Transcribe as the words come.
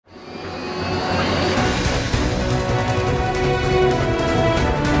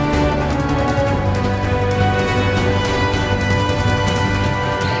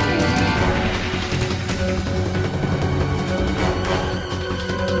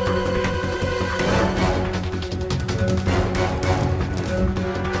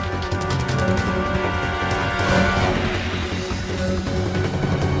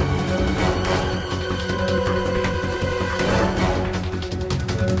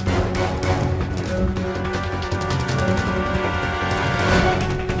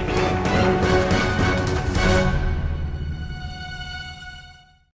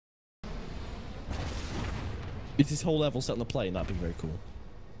Is this whole level set on the plane? That'd be very cool.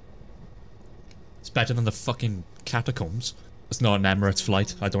 It's better than the fucking catacombs. It's not an Emirates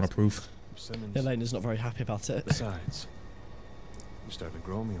flight. I don't approve. Elena's not very happy about it. Besides, you're starting to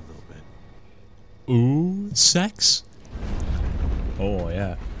grow me a little bit. Ooh, sex? Oh,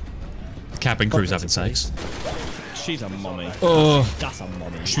 yeah. Cabin crew's having sex. She's a mommy. Oh. That's a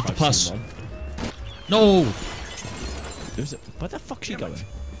mommy. Shoot the plus. No! Where the fuck's she going?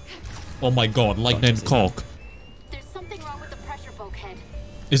 Oh my god, lightning cock. There's something wrong with the pressure bulkhead.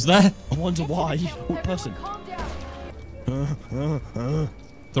 Is there? I wonder why. What person?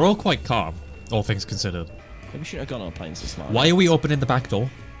 They're all quite calm, all things considered. Maybe we shouldn't have gone on a plane so smart. Why are we opening the back door?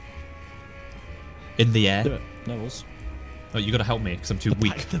 In the air? Do it. No rules. Oh, you gotta help me, because I'm too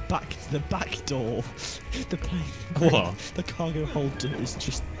weak. The back door. The plane. What? The cargo hold door is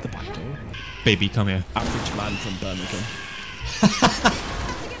just the back door. Baby, come here. Average man from Birmingham.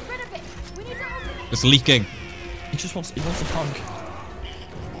 Get rid of it. We need to open it. It's leaking. He wants a hug.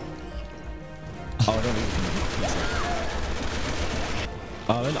 Oh, I don't even.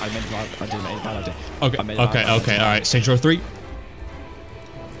 Oh, I didn't make a bad idea. Okay, alright. Stage row 3.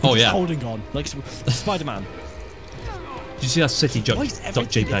 Oh, yeah. Holding on. Like Spider-Man. Did you see that city.jpg? Yeah,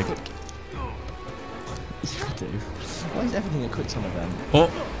 I do. Why is everything a quick time event? Oh.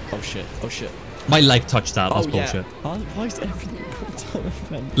 Oh shit. Oh shit. My leg touched that. That's bullshit. Why is everything a quick time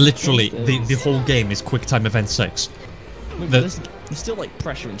event? Literally, the whole game is quick time event 6. There's still like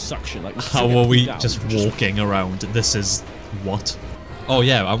pressure and suction. Like how are we just walking around? This is what? Oh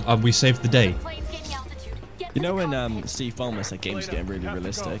yeah, and we saved the day. You know when Steve Ballmer said games are getting really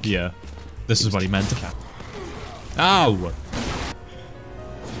realistic? Yeah. This is what he meant. Ow!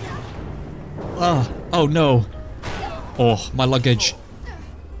 Oh no. Oh, my luggage.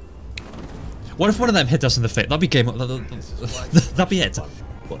 What if one of them hit us in the face? That'd be game. That'd be it.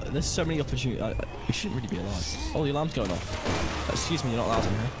 Well, there's so many opportunities. We shouldn't really be alive. Oh, the alarm's going off. Excuse me, you're not allowed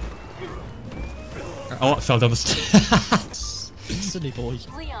in here. Oh, it fell down the stairs. Silly boy.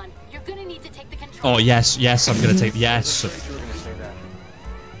 Leon, you're gonna need to take the control. Oh yes, I'm gonna take yes.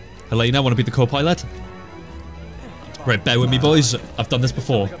 Helena, wanna be the co-pilot? Right, bear with me, boys. I've done this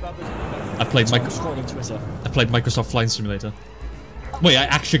before. I played Microsoft Flying Simulator. Wait, I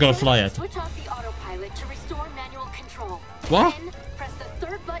actually gotta fly it. Switch off the autopilot to restore manual control. What? Then press the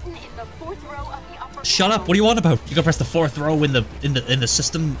third button in the fourth row of the upper. Shut up! What do you want about? You gotta press the 4th row in the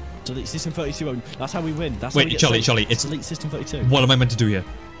system. So Elite System 32. That's how we win. That's wait, Charlie, it's Elite System 32. What am I meant to do here?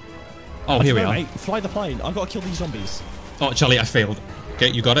 Oh, here we are. Mate, fly the plane. I've got to kill these zombies. Oh, Charlie, I failed.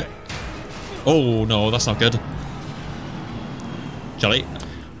 Okay, you got it. Oh no, that's not good. Charlie,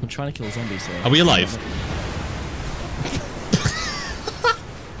 I'm trying to kill zombies here. Are we alive?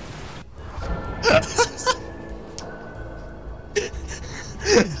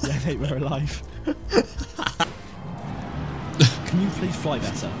 Yeah, mate, we're alive. Can you please fly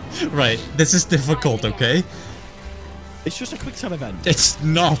better? Right, this is difficult, okay? It's just a quick time event. It's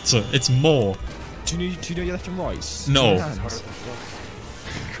not. It's more. Do you know your left and right? No.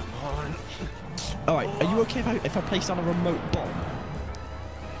 Come on. Alright, are you okay if I place down a remote bomb?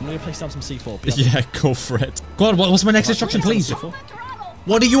 I'm going to place down some C4. Yeah, go for it. Go on, what's my next instruction, please?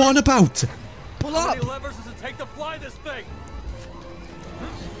 What are you on about? Pull up! How many levers does it take to fly this thing?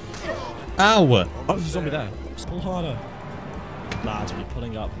 Ow! Oh, there's a zombie there. Just pull harder. Lads, we're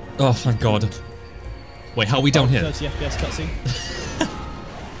pulling up. Oh, thank God. Wait, how are we down here? 30 FPS cutscene.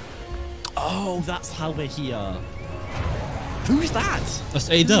 Oh, that's how we're here. Who's that?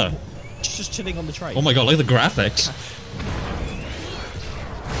 That's Ada. Just chilling on the train. Oh my God, look at the graphics.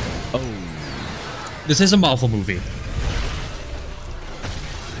 Oh. This is a Marvel movie.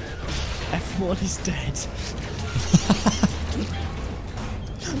 Everyone is dead.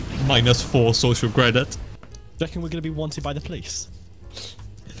 -4 social credit. Do you reckon we're going to be wanted by the police?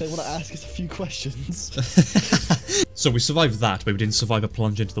 They want to ask us a few questions. So we survived that, but we didn't survive a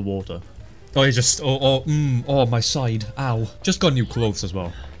plunge into the water. Oh, you just... Oh, my side. Ow. Just got new clothes as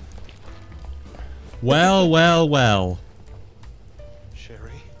well. Well.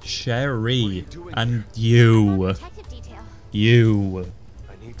 Sherry. And you. You.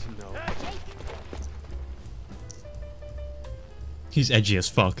 I need to know. He's edgy as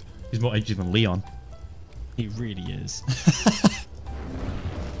fuck. He's more edgy than Leon. He really is.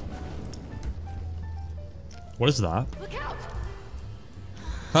 What is that? Look out!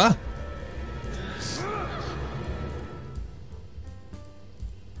 Huh?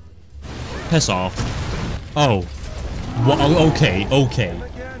 Piss off. Oh. What? Okay.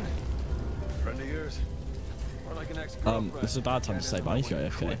 Friend of yours. Or like an ex. This is a bad time to say, but I need to go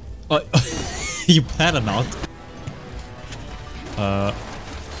AFK. You better not.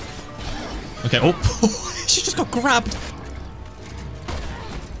 Okay. Oh, She just got grabbed.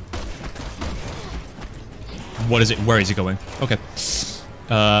 What is it? Where is he going? Okay.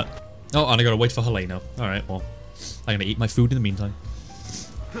 Oh, and I gotta wait for Helena. Alright, well. I'm gonna eat my food in the meantime.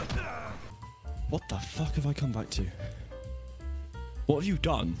 What the fuck have I come back to? What have you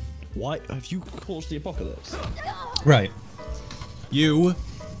done? Why have you caused the apocalypse? Right. You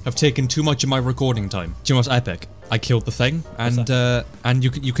have taken too much of my recording time. Do you know what's epic? I killed the thing, and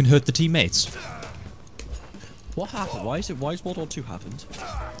you can hurt the teammates. What happened? Why is World War II happened?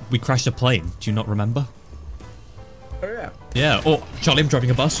 We crashed a plane. Do you not remember? Oh yeah. Yeah. Oh, Charlie, I'm driving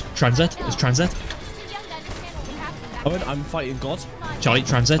a bus. Transit. It's transit. Owen, I'm fighting God. Charlie,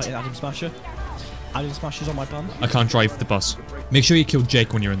 transit. Fighting Adam Smasher. Adam Smasher's on my bum. I can't drive the bus. Make sure you kill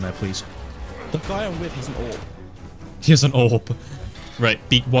Jake when you're in there, please. The guy I'm with has an orb. He has an orb. Right,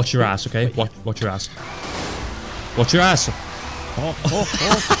 watch your ass, okay? Watch your ass. Watch your ass. Oh, oh,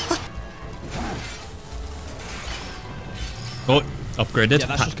 oh. Oh, upgraded. Yeah,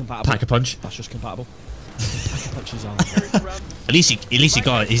 that's just compatible. Pack a punch. That's just compatible. Pack a punches are. At least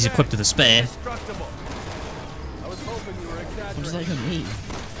he's equipped with a spare. What does that even mean?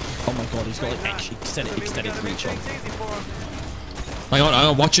 Oh my god, he's got like extended reach on. Hang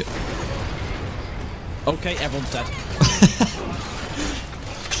on, watch it. Okay, everyone's dead.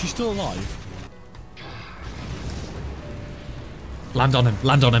 She's still alive. Land on him,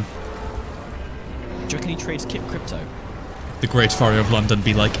 land on him. Do you reckon he trades Kip Crypto? The Great Furrier of London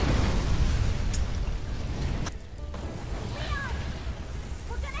be like...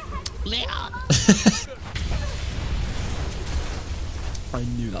 I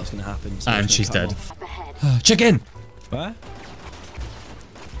knew that was going to happen. And she's dead. Check in! Where?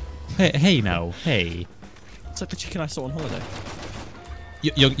 Hey now, hey. It's like the chicken I saw on holiday.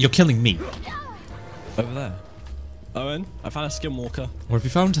 You're killing me. Over there. Owen, I found a skinwalker. What have you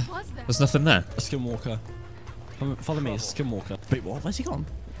found? There's nothing there. A skinwalker. Follow me, it's a skinwalker. Wait, what? Where's he gone?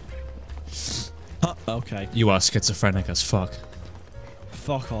 Huh, okay. You are schizophrenic as fuck.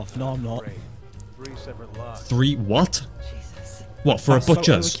 Fuck off. No, I'm not. 3 separate lots. 3 what? What, for a That's so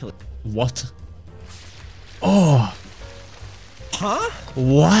butcher's? overkill. What? Oh! Huh?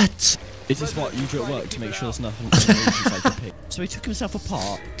 What? Is this what you do at work to make sure there's nothing inside the pig? So he took himself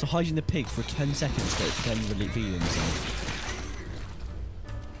apart to hide in the pig for 10 seconds so it can reveal himself.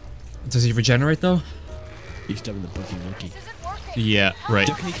 Does he regenerate though? He's doing the boogie woogie. Yeah, right.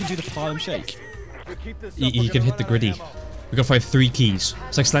 Do you reckon he can do the pile and shake? He can hit the griddy. We gotta find 3 keys.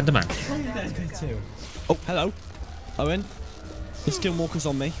 It's like Slenderman. Oh, hello. Owen. The skinwalker's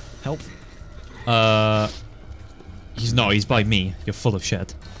on me. Help. He's not, he's by me. You're full of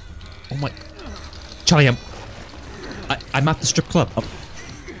shit. Oh my... Charlie, I'm at the strip club.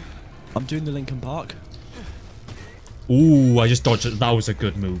 I'm doing the Lincoln Park. Ooh, I just dodged it. That was a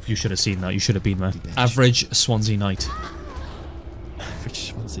good move. You should have seen that. You should have been there. Average Swansea night.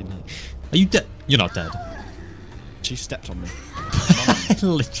 Which one's in it? Are you dead? You're not dead. She stepped on me.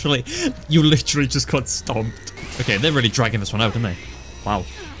 Literally. You literally just got stomped. Okay, they're really dragging this one out, aren't they? Wow.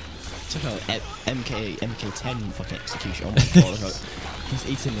 It's like a MK10 fucking execution. Oh my god, he's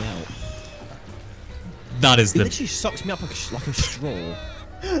eating me out. That is He the... literally sucks me up like a straw.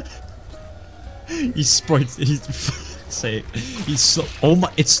 He's sprite... He's... Say it. He's so... Oh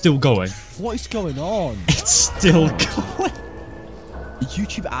my... It's still going. What is going on? It's still going.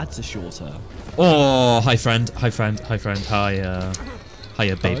 YouTube ads are shorter. Oh, hi friend. Hi friend. Hi friend. Hi,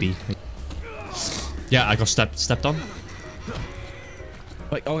 hiya baby. Yeah, I got stepped on.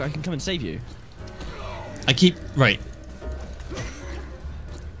 Wait, oh, I can come and save you. I keep... Right.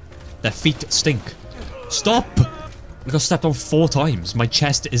 Their feet stink. Stop! I got stepped on 4 times. My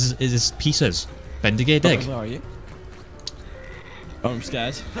chest is pieces. Bendigay dig. Where are you? Oh, I'm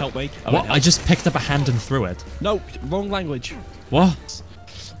scared. Help me. Oh, What? I just picked up a hand and threw it. No, wrong language. What?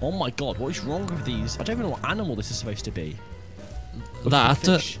 Oh my god, what is wrong with these? I don't even know what animal this is supposed to be. Looks like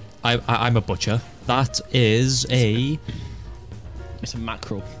That... fish. I'm a butcher. That is a... It's a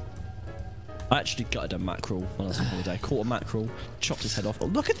mackerel. I actually gutted a mackerel when I was on holiday. I caught a mackerel, chopped his head off. Oh,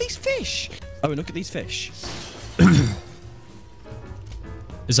 look at these fish! Oh, and look at these fish.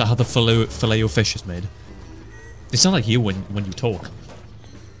 Is that how the filet of fish is made? They sound like you when you talk.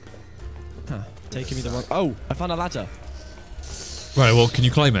 Huh. Taking me the wrong... Oh, I found a ladder. Right, well, can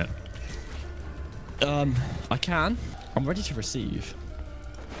you climb it? I can. I'm ready to receive.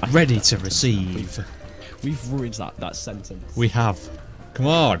 Ready to receive. We've ruined that sentence. We have. Come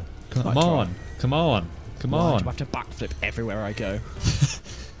on. Come Might on. try. Come on. Come Why on. do I have to backflip everywhere I go?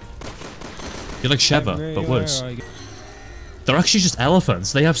 You're like Sheva, but worse. They're actually just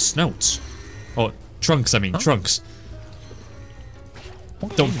elephants. They have snouts. Oh, trunks, I mean. Trunks.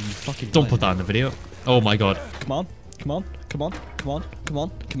 What Don't- game are you fucking Don't playing? put that in the video. Oh my god. Come on. Come on. Come on. Come on. Come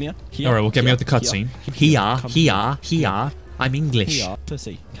on. Come here. Here. Alright, well, get me out the Here. cutscene. Here. Come Here. I'm English. Here.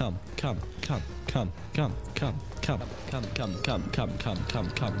 Pussy. Come. Come. Come. Come. Come. Come. Come. Come. Come. Come. Come. Come.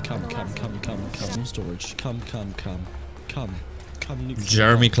 Come. Come. Come. Come. Come. Storage. Come. Come. Come. Come. Come. Nuclear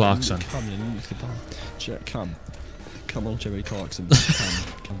Jeremy bomb. Clarkson. Come. Nuclear bomb. Come. Come on, Jeremy Clarkson.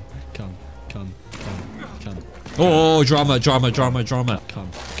 Come. Come. Come. Come. Come. Oh, drama. Come. Come. Come. Come. Come. Come.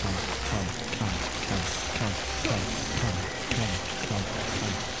 Come. Come. Come.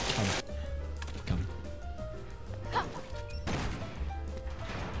 Come. Come.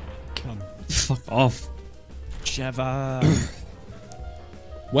 Come. Fuck off. Sheva.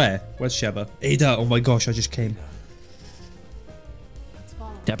 Where? Where's Sheva? Ada, oh my gosh, I just came.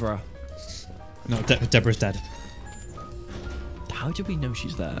 Deborah. No, Deborah's dead. How do we know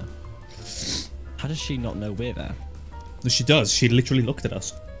she's there? How does she not know we're there? No, she does. She literally looked at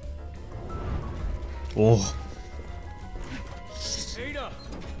us. Oh. Ada!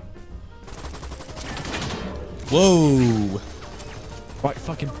 Whoa. Right,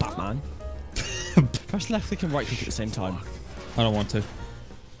 fucking Batman. Press left click and right click at the same time. I don't want to.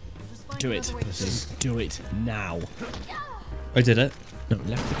 Do it, pussy. Do it now. I did it. No,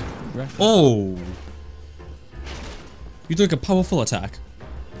 left click. Left. Oh. You did like a powerful attack.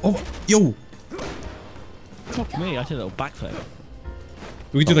 Oh, yo. Fuck me, I did a little backflip.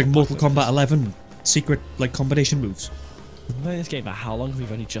 We do like Mortal Kombat 11 secret like combination moves. We've been playing this game for how long? We've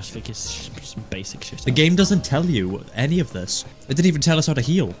only just figured some basic shit out. The game doesn't tell you any of this. It didn't even tell us how to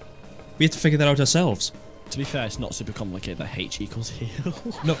heal. We had to figure that out ourselves. To be fair, it's not super complicated that H equals heal.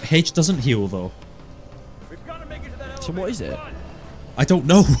 No, H doesn't heal though. We've got to make it to that So what is it? I don't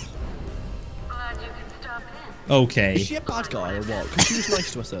know. Glad you can stop in. Okay. Is she a bad guy or what? Because she was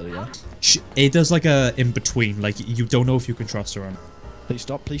nice to us earlier. Ada's like a in between. Like you don't know if you can trust her or not. Please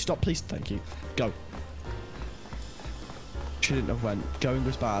stop, please stop, please. Thank you. Go. She didn't have went. Going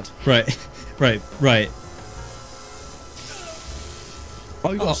was bad. Right, right.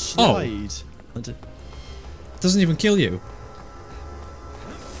 Oh, you got Oh, a slide. Doesn't even kill you.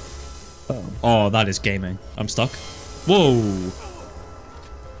 Oh. Oh, that is gaming. I'm stuck. Whoa.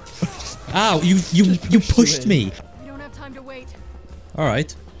 Ow, you pushed me. We don't have time to wait. All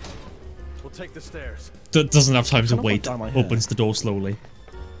right. We'll take the stairs. Doesn't have time to Kinda wait. want to dye my hair. Opens the door slowly.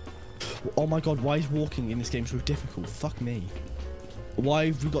 Oh my god, why is walking in this game so difficult? Fuck me. Why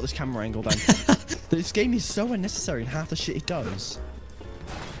have we got this camera angle then? This game is so unnecessary in half the shit it does.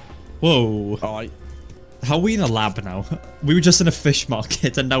 Whoa. Alright. How are we in a lab now? We were just in a fish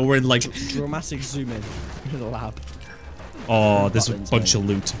market and now we're in like... Dramatic zoom in. In the lab. Oh, there's a Buttons, bunch mate. of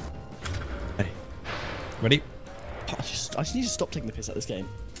loot. Hey. Ready? I just need to stop taking the piss out of this game.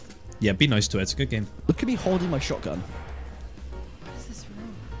 Yeah, be nice to it. It's a good game. Look at me holding my shotgun. What is this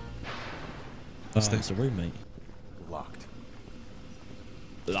room? It's a room, mate. Locked.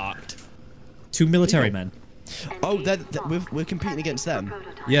 Locked. 2 military men. Oh, we're competing against them.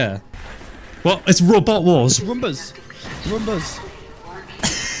 Yeah. Well, it's Robot Wars. Rumbas. Rumbas.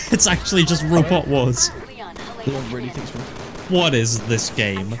 It's actually just Robot Wars. Leon really thinks we're... What is this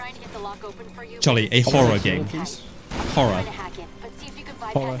game? Charlie, a horror game. Please. Horror.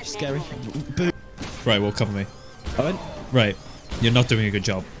 Horror. Scary. Boo. Right, well, cover me. Owen. Right. You're not doing a good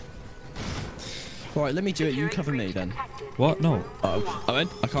job. Alright, let me do it. You cover me then. What? No. Uh-oh. Owen,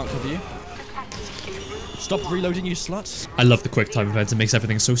 I can't cover you. Stop reloading, you slut. I love the quick time event. It makes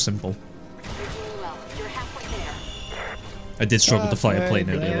everything so simple. I did struggle to fly a plane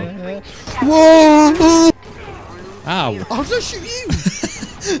earlier. Whoa! Ow. I'm gonna shoot you!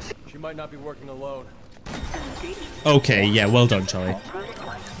 She might not be working alone. Okay, yeah, well done, Charlie.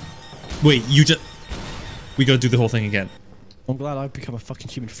 Wait, you just... We gotta do the whole thing again. I'm glad I've become a fucking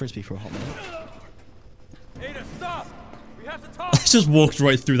human frisbee for a hot minute. Ada, stop! We have to talk! I just walked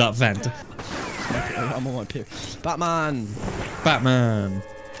right through that vent. I'm on my period. Batman! Batman.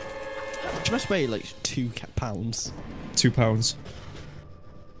 She must weigh like 2 pounds. 2 pounds.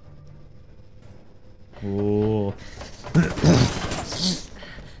 Oh.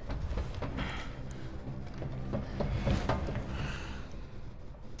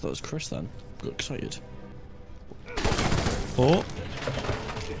 That was Chris then. Got excited. Oh.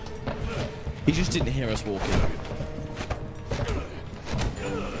 He just didn't hear us walking.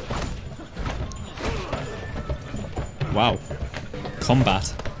 Wow.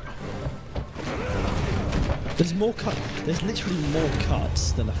 Combat. There's more cut. There's literally more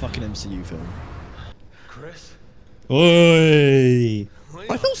cuts than a fucking MCU film. Chris? Oi.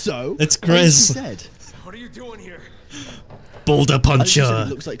 I thought so. It's That's what Chris. he said. What are you doing here? Boulder I just said puncher. he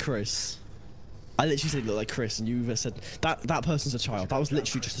looks like Chris. I literally said he looked like Chris, and you said that person's a child. That was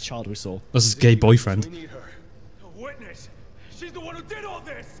literally just a child we saw. That's his gay boyfriend. We need her. A witness. She's the one who did all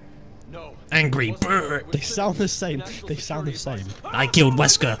this. No. Angry bird. They sound the same. They sound the same. I killed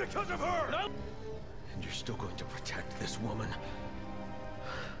Wesker. Because of her. And you're still going to protect this woman?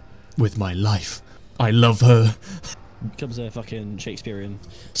 With my life. I love her. Becomes a fucking Shakespearean.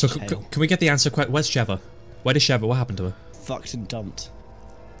 So tale. can we get the answer quite? Where's Sheva? Where is Sheva? What happened to her? Fucked and dumped.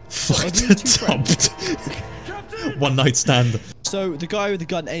 Fucked Are and these two dumped. One night stand. So the guy with the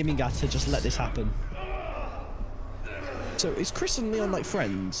gun aiming at her just let this happen. So is Chris and Leon like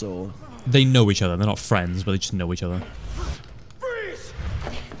friends or? They know each other. They're not friends, but they just know each other. Freeze.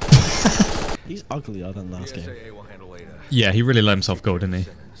 He's uglier than last game. SAA will handle later. Yeah, he really let himself go, didn't he?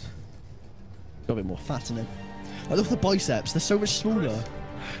 Got a bit more fat in him. I love the biceps. They're so much smaller.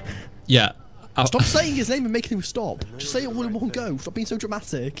 Yeah. Stop saying his name and making him stop. Just say it all in one go. Stop being so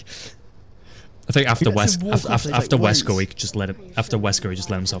dramatic. I think after He lets him walk off, after like, Wesker, wait. he just let him. After Wesker, he just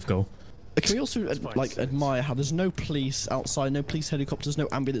let himself go. Can we also like admire how there's no police outside, no police helicopters, no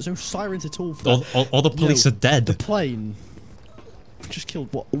ambulance, no sirens at all for that. All the police are dead. The plane just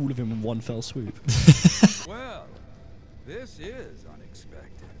killed all of them in one fell swoop. Well, this is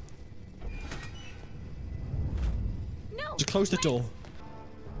unexpected. No. Just close the door.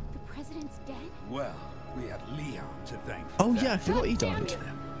 The president's dead. Well, we have Leon to thank. Oh yeah, I forgot he died.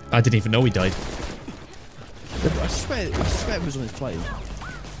 I didn't even know he died. I swear it was on his plane.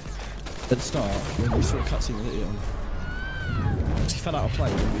 At the start, when we saw a cutscene with Leon. He fell out of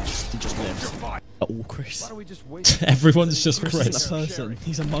plane and he just lived. Oh, Chris. Why don't we just wait? Everyone's just Chris Chris. isn't a person,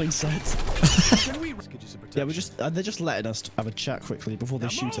 he's a mindset. Can we get you some protection? Yeah, they're just letting us have a chat quickly before they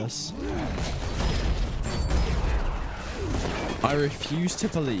shoot us. I refuse to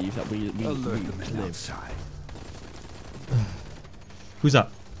believe that we Alert the men live. outside. Who's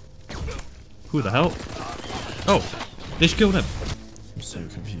that? Who the hell? Oh, they just killed him. I'm so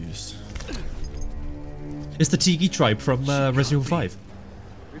confused. It's the Tiki tribe from Resident Evil 5.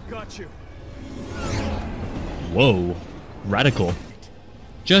 We've got you. Whoa, radical.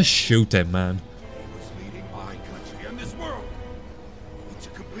 Just shoot him, man. Was leading my country and this world into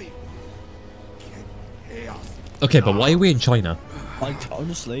complete chaos. Okay, but why are we in China? Like,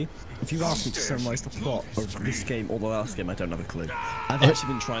 honestly, if you ask me to summarize the plot of this game or the last game, I don't have a clue. I've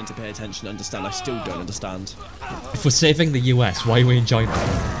actually been trying to pay attention and understand. I still don't understand. If we're saving the US, why are we in China?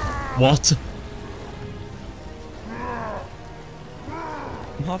 What?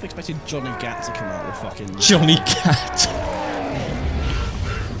 I'm half expecting Johnny Gat to come out with fucking... Johnny Cat.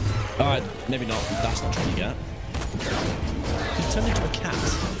 Alright, maybe not. That's not Johnny Gat. He's turned into a cat.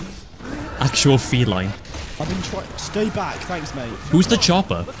 Actual feline. I've been trying... Stay back, thanks, mate. Who's the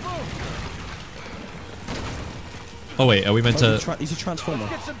chopper? Oh wait, are we meant to... He's a transformer.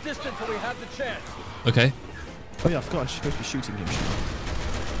 Get some distance so we have the chance. Okay. Oh yeah, I forgot. I was supposed to be shooting him.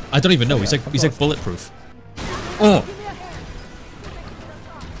 I don't even know. He's like bulletproof. Oh,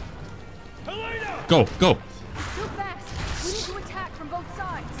 Helena! go, go. Too fast. We need to attack from both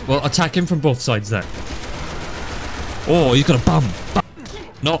sides. Well, attack him from both sides then. Oh, he's got a bum.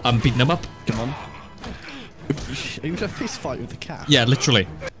 No, I'm beating him up. Come on. Are you in a fist fight with the cat? Yeah, literally.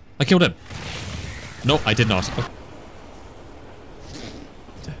 I killed him. No, I did not.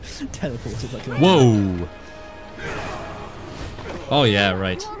 Teleported like a... Whoa. Oh yeah,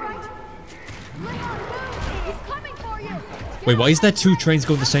 right. You all right? Leon, he's coming for you. Wait, why is there two trains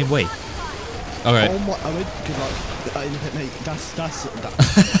going the same way? Alright. Oh my... I mean, good luck. Mate, that's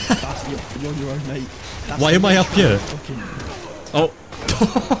you're on your own, mate. That's Why am I up here? Fucking... Oh.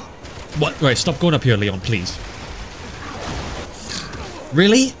 What? Right, stop going up here, Leon, please.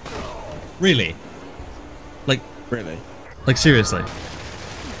 Really? Really? Really? Like seriously?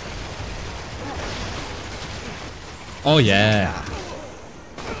 Oh yeah.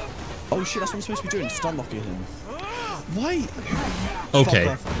 Oh shit, that's what I'm supposed to be doing. Stun locking him. Why? Okay.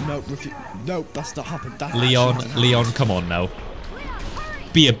 Fuck off. No, no, that's not happened. That actually Leon, hasn't Leon, come on now.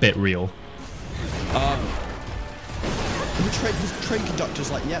 Be a bit real. happened. The train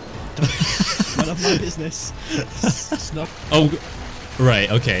conductor's like, yep, none of my business. It's not. Oh, right,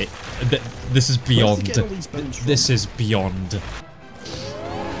 okay. This is beyond. getting all these bones from? This is beyond.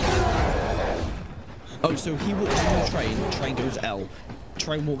 Oh, so he walks into the train goes L.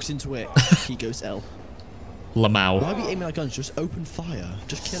 Train walks into it, he goes L. Why Lamau. are we aiming our guns? Just open fire.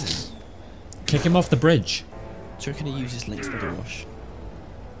 Just kill him. Kick him off the bridge. So you reckon he uses Link's body wash?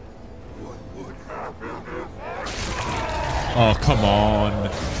 Oh, come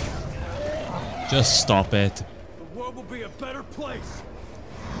on. Just stop it. The world will be a better place.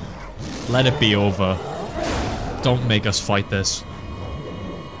 Let it be over. Don't make us fight this.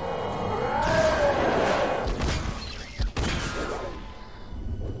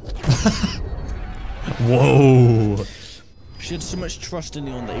 Whoa. She had so much trust in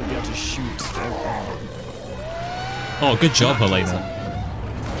Leon that he'd be able to shoot. Oh, good job, Helena.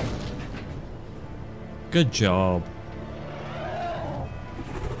 Good job.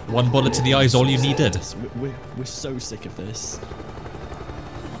 One bullet to the eye is all you needed. We're so sick of this.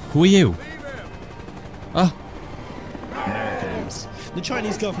 Who are you? Ah. Americans. The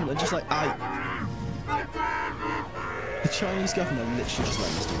Chinese government are just like, The Chinese government are literally just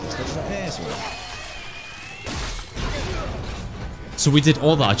letting us do this. They're just like, it's alright. So we did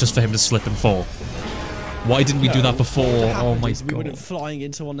all that just for him to slip and fall. Why didn't we do that before? Oh my We god. went flying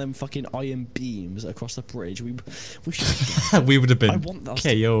into one of them fucking iron beams across the bridge. We should. We would have I been want us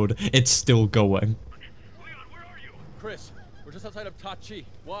KO'd. It's still going. Leon, where are you? Chris, we're just outside of Tachi.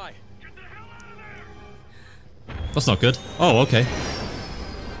 Why? That's not good. Oh, okay.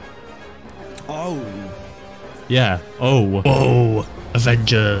 Oh. Yeah. Oh. Whoa.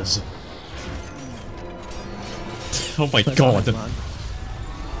 Avengers. Oh my god. Iron Man.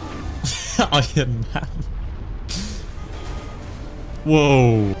 Iron Man.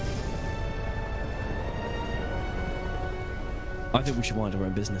 Whoa. I think we should wind our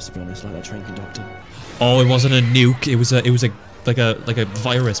own business, to be honest, like that train conductor. Oh, it wasn't a nuke. It was like a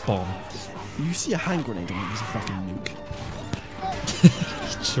virus bomb. You see a hand grenade on it, it's a fucking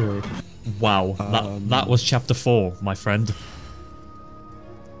nuke. True. Wow. That was chapter 4, my friend.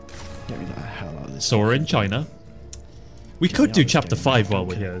 Get me the hell out of this. So we're in China. We could do chapter 5 while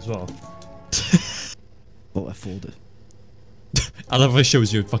we're here as well. But afford it. I love how it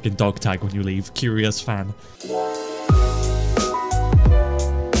shows you a fucking dog tag when you leave. Curious fan.